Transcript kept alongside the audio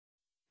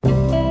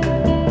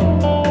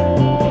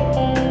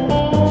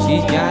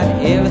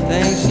got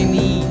everything she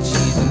needs.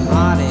 She's an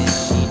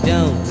artist, she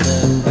don't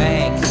look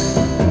back.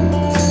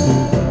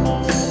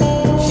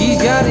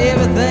 She's got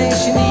everything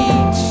she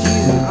needs.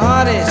 She's an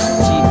artist,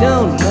 she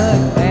don't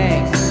look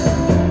back.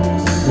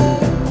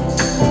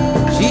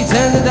 She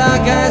turns the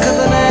dark eyes of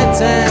the night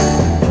time,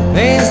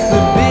 paints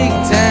the big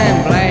time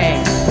black.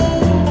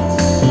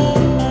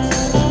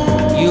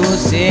 You'll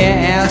see her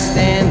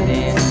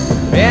outstanding,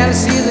 rather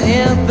see the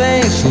end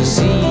thing she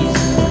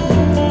sees.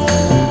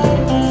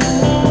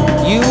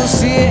 You'll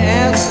see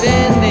her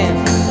outstanding,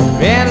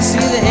 rather see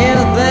the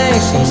end thing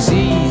she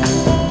sees.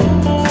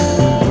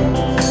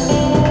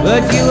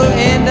 But you will